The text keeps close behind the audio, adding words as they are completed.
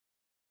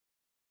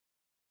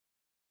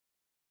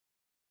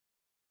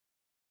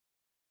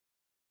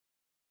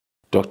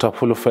Dr.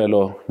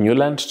 Pulufelo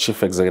Newland,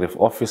 Chief Executive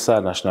Officer,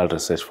 National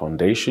Research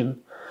Foundation,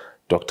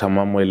 Dr.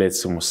 Mamwele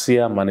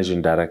Tsimusia,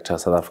 Managing Director,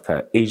 South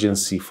Africa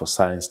Agency for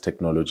Science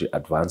Technology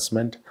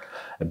Advancement,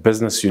 a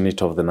business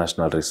unit of the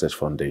National Research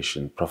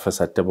Foundation,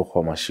 Professor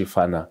Tebogo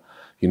Mashifana,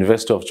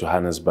 University of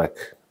Johannesburg,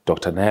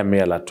 Dr.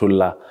 Nehemiah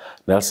Latulla,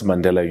 Nelson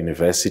Mandela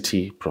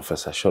University,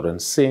 Professor Shoren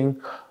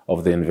Singh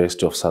of the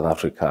University of South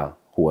Africa,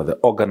 who are the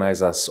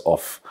organizers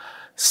of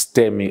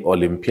STEMI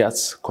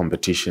Olympiads,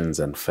 competitions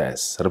and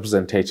fairs,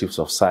 representatives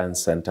of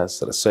science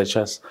centers,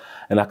 researchers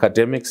and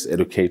academics,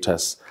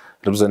 educators,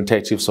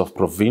 representatives of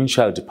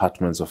provincial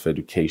departments of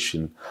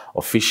education,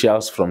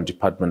 officials from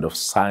Department of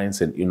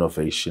Science and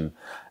Innovation,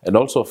 and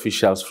also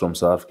officials from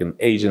South African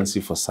Agency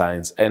for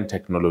Science and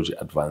Technology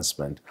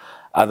Advancement,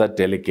 other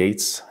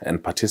delegates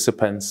and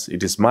participants.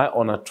 It is my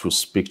honor to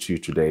speak to you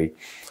today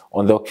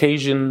on the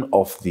occasion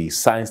of the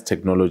Science,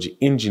 Technology,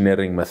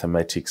 Engineering,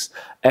 Mathematics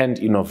and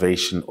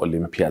Innovation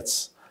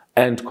Olympiads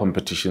and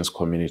Competitions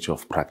Community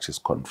of Practice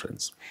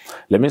Conference.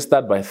 Let me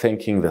start by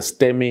thanking the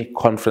STEMI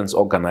conference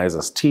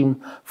organizers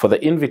team for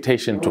the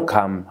invitation to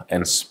come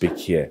and speak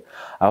here.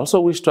 I also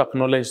wish to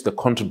acknowledge the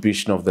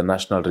contribution of the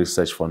National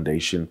Research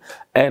Foundation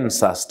and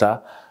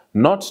SASTA,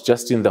 not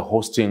just in the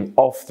hosting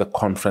of the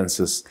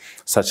conferences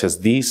such as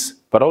these,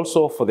 but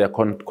also for their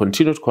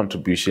continued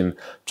contribution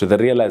to the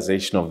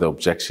realization of the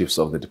objectives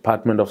of the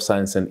Department of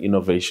Science and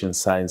Innovation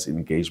Science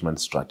Engagement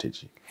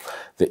Strategy.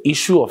 The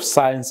issue of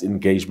science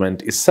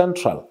engagement is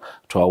central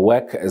to our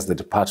work as the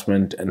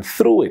department, and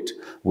through it,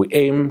 we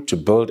aim to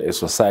build a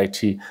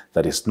society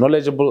that is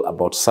knowledgeable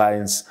about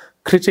science,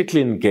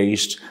 critically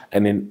engaged,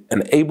 and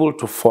able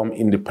to form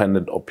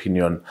independent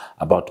opinion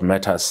about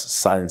matters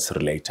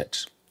science-related.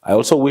 I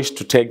also wish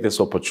to take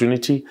this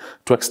opportunity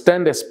to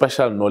extend a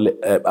special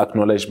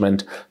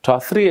acknowledgement to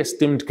our three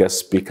esteemed guest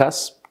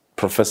speakers,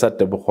 Professor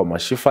Tebogo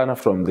Mashifana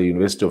from the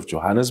University of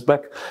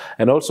Johannesburg,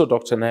 and also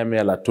Dr.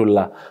 Nehemiah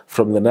Latulla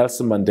from the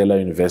Nelson Mandela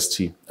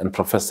University, and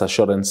Professor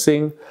Shoren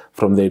Singh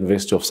from the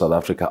University of South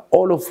Africa,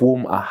 all of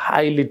whom are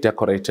highly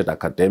decorated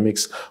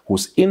academics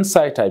whose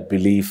insight, I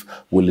believe,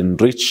 will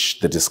enrich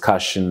the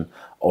discussion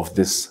of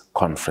this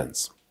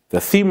conference. The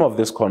theme of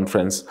this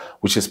conference,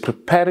 which is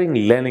preparing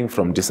learning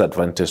from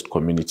disadvantaged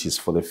communities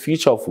for the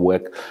future of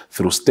work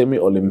through STEMI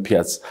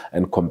Olympiads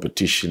and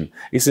competition,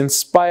 is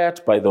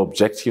inspired by the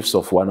objectives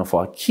of one of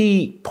our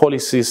key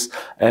policies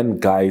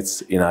and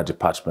guides in our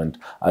department,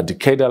 our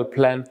decadal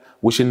plan,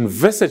 which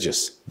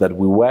envisages that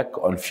we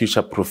work on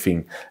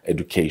future-proofing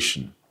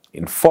education.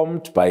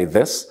 Informed by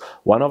this,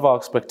 one of our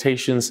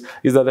expectations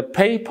is that the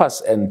papers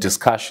and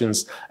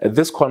discussions at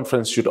this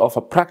conference should offer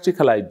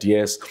practical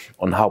ideas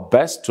on how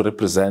best to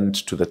represent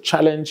to the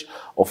challenge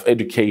of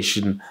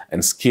education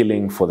and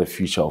skilling for the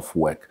future of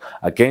work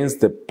against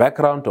the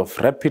background of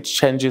rapid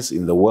changes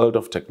in the world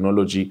of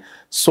technology,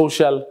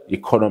 social,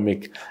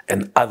 economic,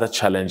 and other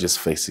challenges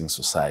facing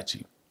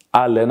society.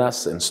 Our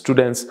learners and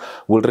students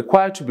will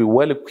require to be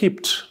well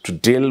equipped to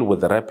deal with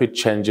the rapid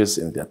changes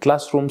in their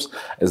classrooms,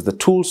 as the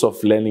tools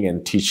of learning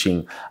and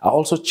teaching are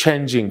also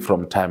changing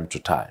from time to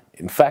time.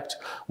 In fact,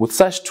 with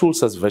such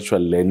tools as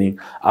virtual learning,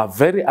 our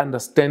very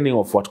understanding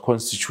of what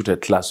constitutes a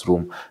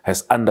classroom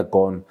has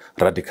undergone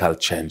radical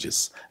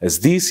changes.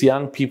 As these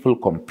young people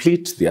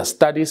complete their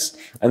studies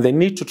and they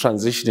need to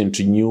transition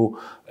into new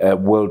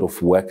world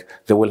of work,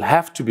 they will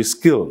have to be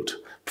skilled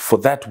for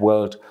that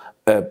world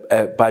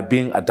by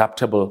being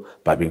adaptable,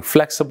 by being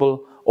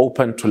flexible,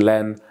 open to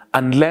learn,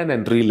 and learn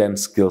and relearn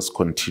skills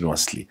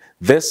continuously.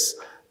 This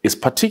is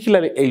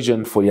particularly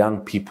urgent for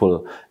young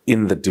people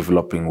in the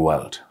developing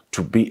world.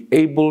 To be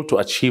able to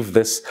achieve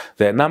this,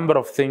 there are a number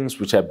of things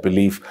which I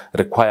believe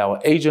require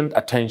our urgent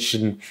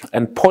attention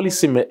and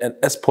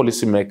as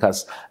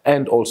policymakers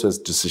and also as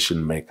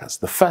decision makers.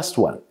 The first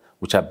one,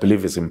 which I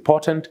believe is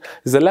important,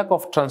 is the lack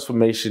of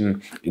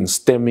transformation in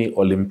STEMI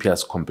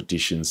Olympiads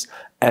competitions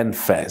and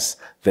fairs.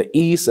 There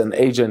is an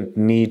urgent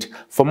need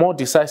for more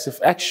decisive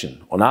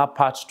action on our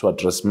part to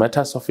address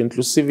matters of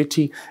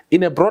inclusivity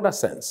in a broader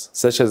sense,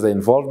 such as the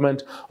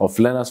involvement of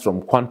learners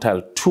from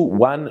quintile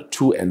 1,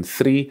 2, and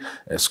 3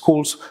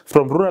 schools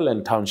from rural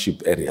and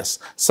township areas.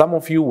 Some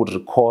of you would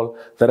recall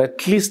that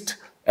at least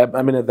at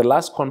the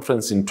last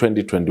conference in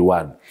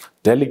 2021,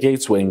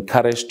 delegates were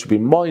encouraged to be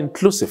more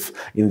inclusive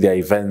in their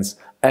events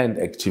and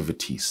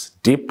activities.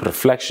 Deep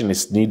reflection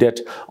is needed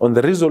on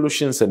the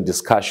resolutions and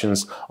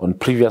discussions on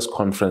previous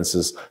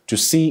conferences to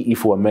see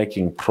if we're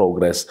making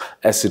progress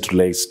as it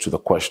relates to the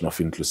question of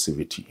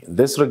inclusivity. In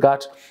this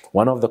regard,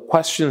 one of the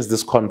questions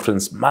this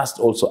conference must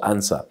also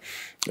answer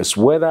is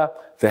whether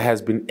there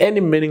has been any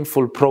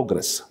meaningful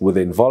progress with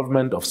the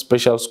involvement of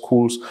special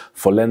schools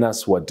for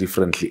learners who are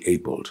differently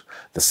abled.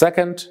 The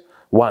second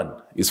one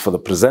is for the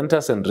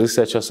presenters and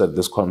researchers at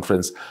this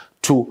conference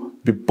to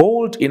be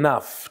bold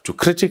enough to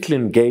critically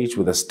engage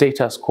with the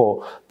status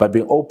quo by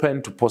being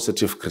open to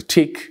positive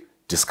critique,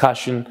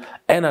 discussion,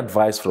 and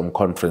advice from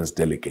conference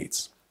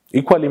delegates.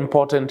 Equally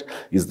important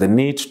is the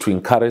need to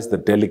encourage the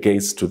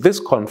delegates to this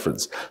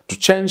conference to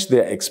change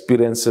their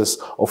experiences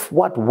of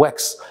what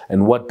works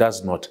and what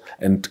does not,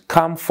 and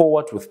come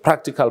forward with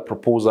practical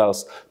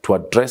proposals to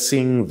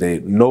addressing the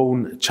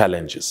known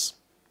challenges.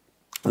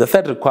 The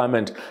third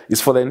requirement is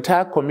for the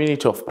entire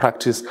community of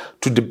practice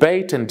to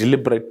debate and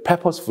deliberate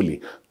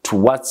purposefully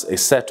towards a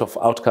set of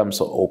outcomes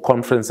or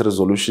conference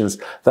resolutions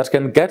that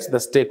can get the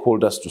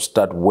stakeholders to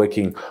start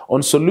working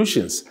on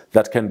solutions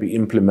that can be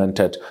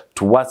implemented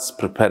towards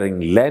preparing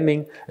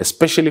learning,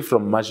 especially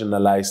from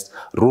marginalized,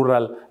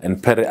 rural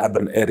and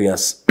peri-urban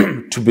areas,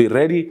 to be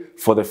ready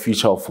for the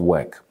future of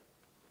work.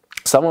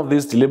 Some of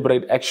these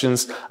deliberate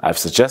actions I've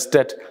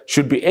suggested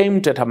should be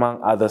aimed at,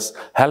 among others,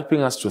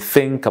 helping us to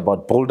think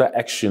about bolder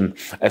action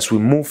as we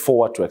move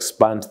forward to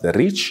expand the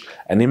reach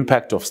and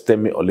impact of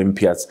STEMI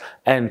Olympiads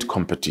and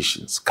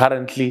competitions.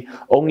 Currently,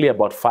 only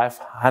about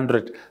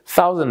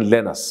 500,000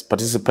 learners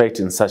participate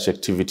in such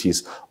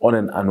activities on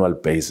an annual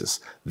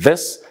basis.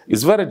 This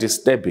is very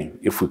disturbing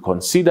if we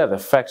consider the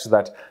fact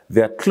that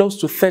there are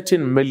close to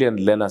 13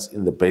 million learners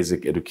in the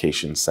basic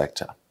education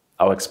sector.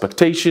 Our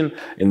expectation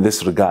in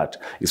this regard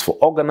is for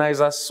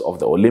organizers of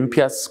the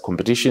Olympiads,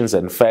 competitions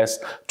and fairs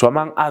to,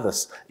 among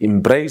others,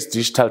 embrace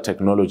digital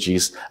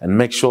technologies and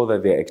make sure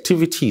that their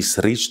activities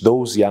reach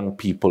those young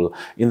people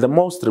in the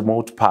most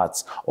remote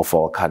parts of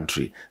our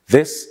country.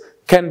 This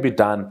can be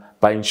done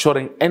by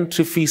ensuring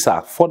entry fees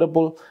are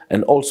affordable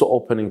and also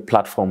opening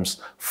platforms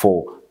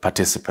for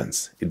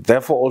participants. It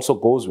therefore also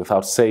goes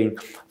without saying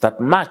that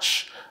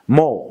much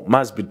more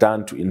must be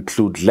done to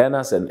include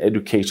learners and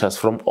educators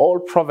from all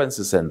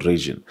provinces and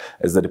regions.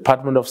 As the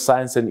Department of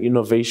Science and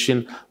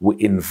Innovation,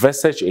 we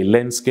envisage a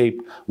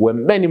landscape where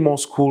many more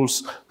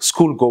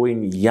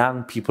school-going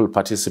young people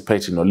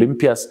participate in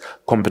Olympiads,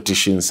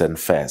 competitions and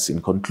fairs.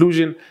 In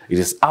conclusion, it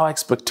is our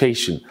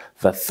expectation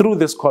that through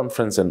this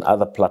conference and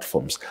other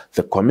platforms,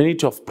 the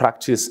community of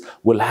practice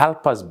will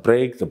help us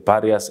break the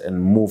barriers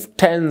and move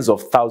tens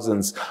of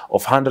thousands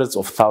of hundreds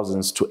of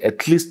thousands to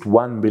at least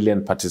 1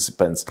 million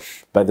participants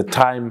by the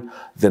time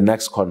the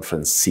next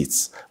conference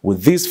sits.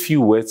 With these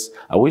few words,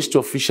 I wish to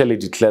officially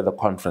declare the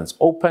conference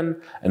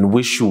open and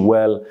wish you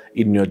well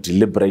in your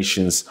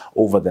deliberations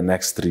over the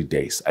next 3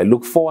 days. I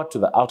look forward to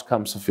the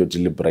outcomes of your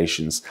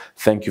deliberations.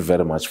 Thank you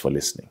very much for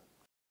listening.